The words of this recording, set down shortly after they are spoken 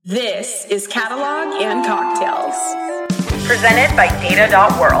This is Catalog and Cocktails, presented by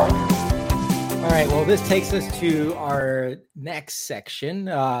Data.World. All right, well, this takes us to our next section.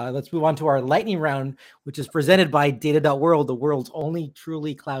 Let's move on to our lightning round, which is presented by Data.World, the world's only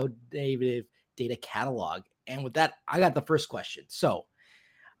truly cloud-native data catalog. And with that, I got the first question. So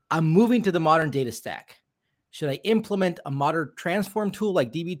I'm moving to the modern data stack. Should I implement a modern transform tool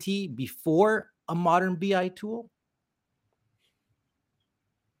like dbt before a modern BI tool?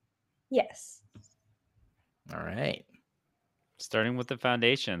 Yes. All right. Starting with the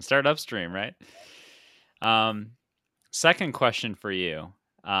foundation, start upstream, right? Second question for you.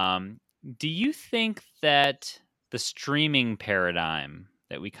 Do you think that the streaming paradigm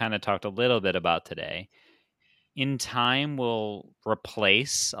that we kind of talked a little bit about today in time will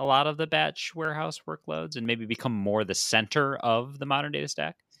replace a lot of the batch warehouse workloads and maybe become more the center of the modern data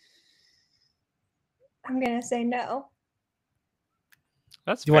stack? I'm going to say no.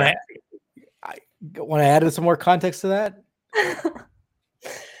 That's Do you fair. want to add some more context to that?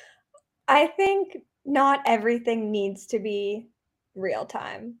 I think not everything needs to be real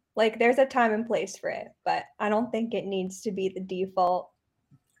time. Like there's a time and place for it, but I don't think it needs to be the default.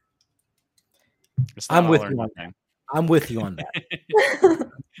 I'm with you on that. I'm with you on that.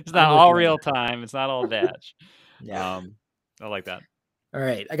 It's not all real time. It's not all batch. Yeah. I like that. All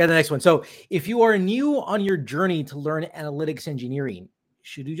right. I got the next one. So if you are new on your journey to learn analytics engineering,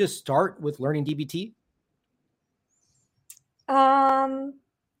 should you just start with learning DBT?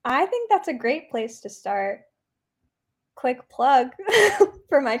 I think that's a great place to start. Quick plug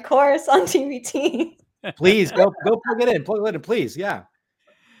for my course on DBT. Please go plug it in, please. Yeah.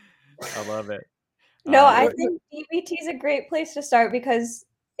 I love it. No, I think DBT is a great place to start because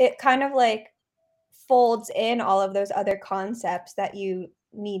it kind of like folds in all of those other concepts that you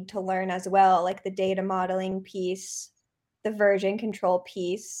need to learn as well, like the data modeling piece, the version control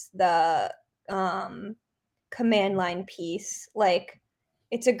piece, the command line piece. Like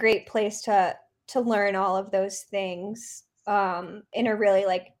it's a great place to learn all of those things in a really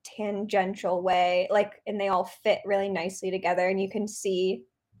like tangential way, like, and they all fit really nicely together and you can see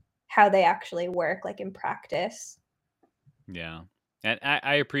how they actually work like in practice. Yeah. And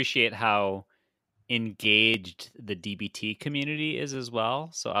I appreciate how engaged the DBT community is as well.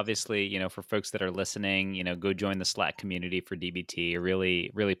 So obviously, for folks that are listening, go join the Slack community for DBT, a really,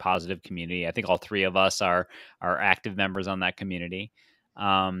 really positive community. I think all three of us are active members on that community.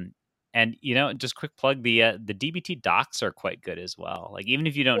 And just quick plug, the DBT docs are quite good as well. Like even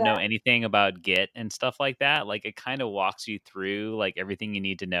if you don't know anything about Git and stuff like that, like it kind of walks you through like everything you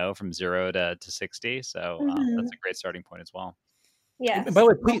need to know from 0 to 60. So that's a great starting point as well. Yeah. By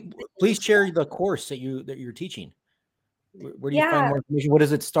the way, please share the course that you're teaching. Where do you find more information? What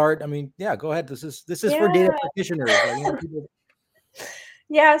does it start? I mean, go ahead. This is for data practitioners.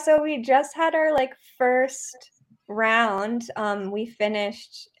 Yeah. So we just had our like first round. We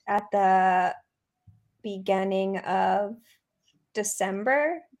finished at the beginning of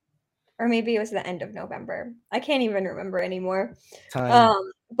December, or maybe it was the end of November. I can't even remember anymore.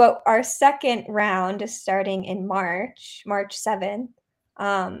 But our second round is starting in March 7th.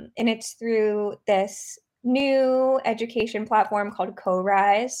 And it's through this new education platform called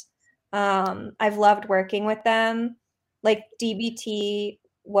CoRise. I've loved working with them. Like DBT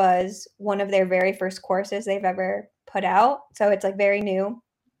was one of their very first courses they've ever put out. So it's like very new,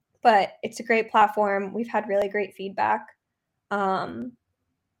 but it's a great platform. We've had really great feedback. But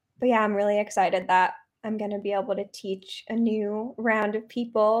yeah, I'm really excited that I'm going to be able to teach a new round of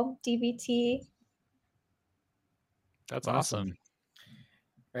people DBT. That's awesome.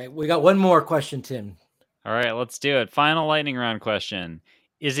 All right. We got one more question, Tim. All right, let's do it. Final lightning round question.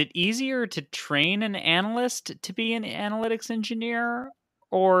 Is it easier to train an analyst to be an analytics engineer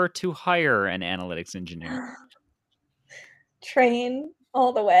or to hire an analytics engineer? Train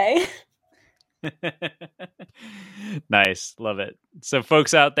all the way. Nice. Love it. So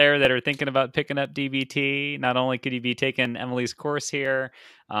folks out there that are thinking about picking up DBT, not only could you be taking Emily's course here,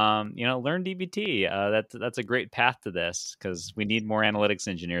 learn DBT. That's a great path to this because we need more analytics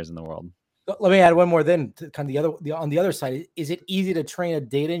engineers in the world. Let me add one more then to kind of on the other side. Is it easy to train a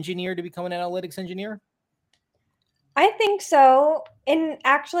data engineer to become an analytics engineer? I think so. In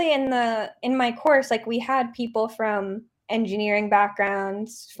my course, like we had people from engineering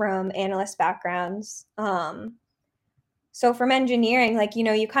backgrounds, from analyst backgrounds. So from engineering, like,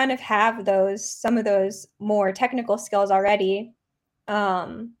 you kind of have some of those more technical skills already.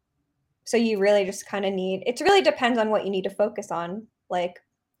 So you really just kind of it really depends on what you need to focus on, like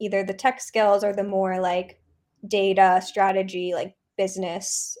either the tech skills or the more like data strategy, like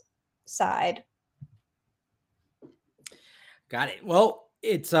business side. Got it. Well,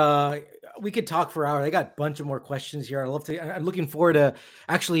 it's we could talk for hours. I got a bunch of more questions here. I'm looking forward to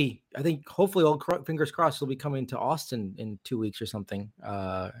actually, I think hopefully fingers crossed we'll be coming to Austin in 2 weeks or something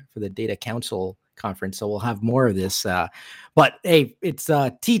for the Data Council conference. So we'll have more of this. But hey, it's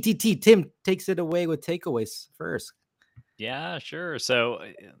TTT. Tim takes it away with takeaways first. Yeah, sure. So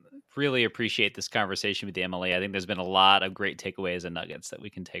really appreciate this conversation with Emily. I think there's been a lot of great takeaways and nuggets that we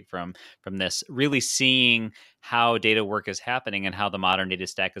can take from this, really seeing how data work is happening and how the modern data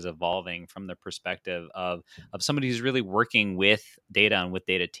stack is evolving from the perspective of somebody who's really working with data and with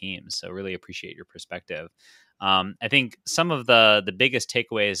data teams. So really appreciate your perspective. I think some of the biggest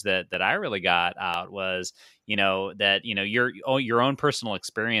takeaways that I really got out was, that, your own personal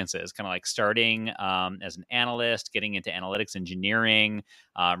experiences, kind of like starting as an analyst, getting into analytics engineering,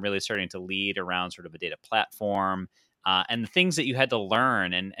 really starting to lead around sort of a data platform. And the things that you had to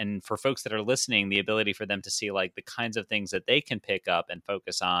learn, and for folks that are listening, the ability for them to see like the kinds of things that they can pick up and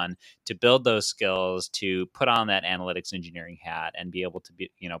focus on to build those skills, to put on that analytics engineering hat and be able to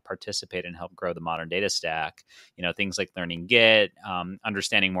be, participate and help grow the modern data stack. Things like learning Git,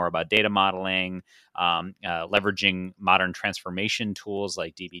 understanding more about data modeling, leveraging modern transformation tools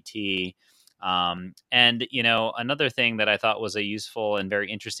like dbt. And another thing that I thought was a useful and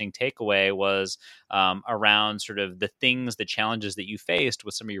very interesting takeaway was around sort of the challenges that you faced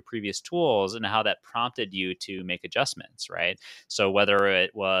with some of your previous tools and how that prompted you to make adjustments, right? So whether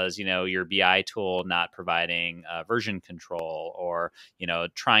it was, your BI tool not providing version control, or,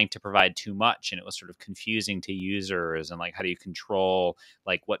 trying to provide too much and it was sort of confusing to users, and like, how do you control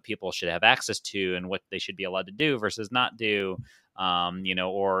like what people should have access to and what they should be allowed to do versus not do,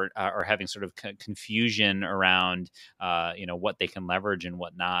 or having sort of confusion around, what they can leverage and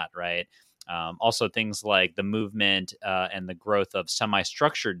what not, right? Also, things like the movement and the growth of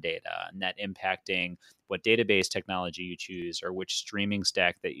semi-structured data, and that impacting what database technology you choose or which streaming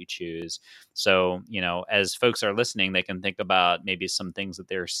stack that you choose. So, as folks are listening, they can think about maybe some things that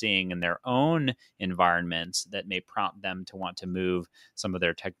they're seeing in their own environments that may prompt them to want to move some of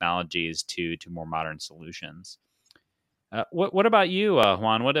their technologies to more modern solutions. What about you,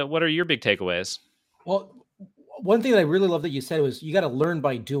 Juan? What are your big takeaways? Well, one thing that I really love that you said was you got to learn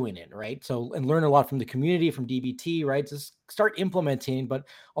by doing it, right? So, and learn a lot from the community, from DBT, right? Just start implementing, but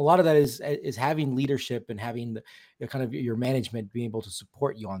a lot of that is having leadership and having kind of your management being able to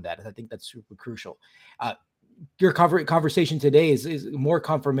support you on that. I think that's super crucial. Your conversation today is more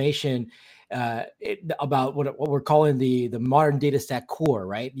confirmation about what we're calling the modern data stack core,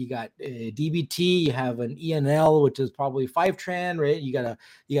 right? You got DBT, you have an ENL, which is probably Fivetran, right? You got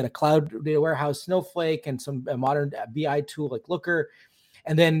a cloud data warehouse, Snowflake, and some modern BI tool like Looker.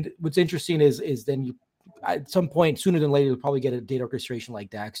 And then what's interesting is then you, at some point sooner than later, you'll probably get a data orchestration like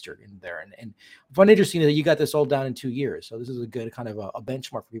Dagster in there. And fun, interesting that you got this all down in 2 years. So this is a good kind of a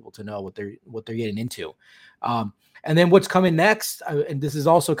benchmark for people to know what they're getting into. And then what's coming next, and this is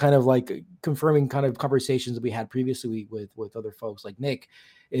also kind of like confirming kind of conversations that we had previously with other folks like Nick,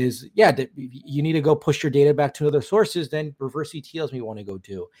 is you need to go push your data back to other sources. Then reverse ETLs may want to go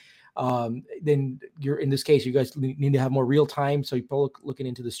do. Then you're, in this case, you guys need to have more real time. So you're looking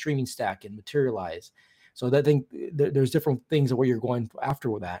into the streaming stack and Materialize. So that thing, there's different things where you're going after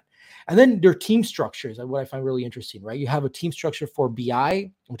with that. And then their team structures, what I find really interesting, right? You have a team structure for BI,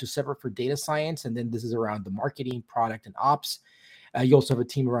 which is separate for data science. And then this is around the marketing, product, and ops. You also have a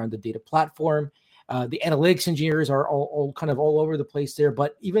team around the data platform. The analytics engineers are all kind of all over the place there.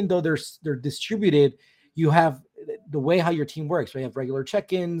 But even though they're distributed, you have the way how your team works. So you have regular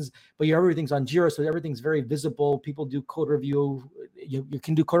check-ins, but everything's on Jira, so everything's very visible. People do code review. You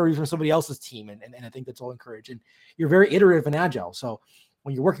can do code review from somebody else's team, and I think that's all encouraged. And you're very iterative and agile. So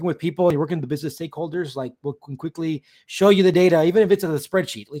when you're working with people, you're working with the business stakeholders, like we can quickly show you the data, even if it's in a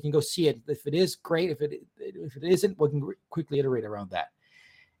spreadsheet. We can go see it. If it is, great. If it isn't, we can quickly iterate around that.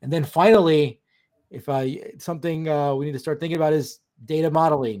 And then finally, if something we need to start thinking about is data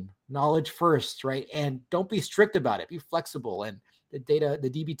modeling, knowledge first, right? And don't be strict about it. Be flexible. And the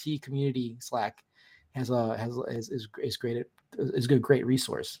DBT community Slack is great. Is a great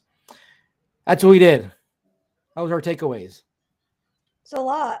resource. That's what we did. That was our takeaways. It's a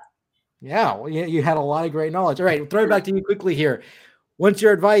lot. Yeah, well, you had a lot of great knowledge. All right, we'll throw it back to you quickly here. What's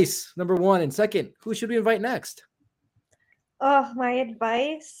your advice, number one? And second, who should we invite next? Oh, my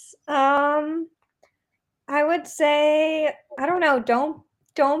advice. I would say, I don't know,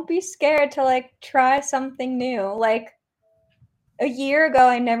 don't be scared to like try something new. Like a year ago,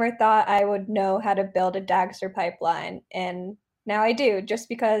 I never thought I would know how to build a Dagster pipeline. And now I do, just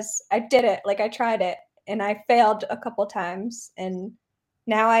because I did it. Like I tried it and I failed a couple times. And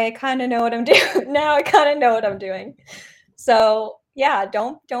now I kind of know what I'm doing. So yeah,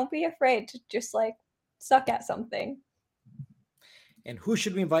 don't be afraid to just like suck at something. And who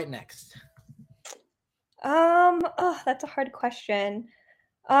should we invite next? Oh, that's a hard question.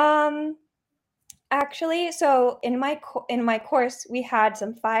 Actually, so in my course, we had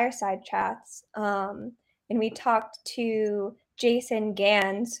some fireside chats, and we talked to Jason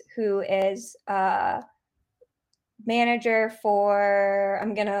Gans, who is manager for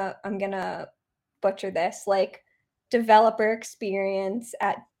I'm gonna butcher this, like developer experience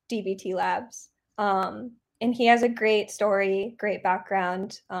at DBT Labs. And he has a great story, great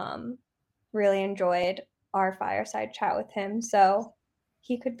background. Really enjoyed our fireside chat with him. So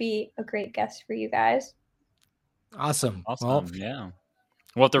he could be a great guest for you guys. Awesome. Awesome. Yeah.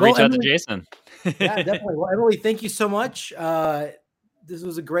 We'll have to reach out Emily, to Jason. Yeah, definitely. Well, Emily, thank you so much. This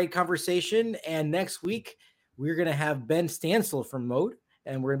was a great conversation. And next week, we're going to have Ben Stansel from Mode,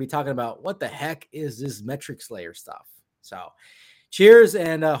 and we're going to be talking about what the heck is this Metric Slayer stuff. So cheers,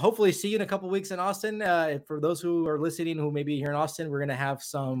 and hopefully see you in a couple weeks in Austin. For those who are listening who may be here in Austin, we're going to have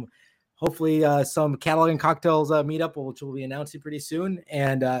some Catalog and Cocktails meetup, which we'll be announcing pretty soon.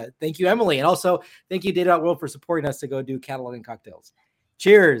 And thank you, Emily. And also thank you, Data.World, for supporting us to go do Catalog and Cocktails.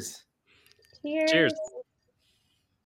 Cheers. Cheers. Cheers.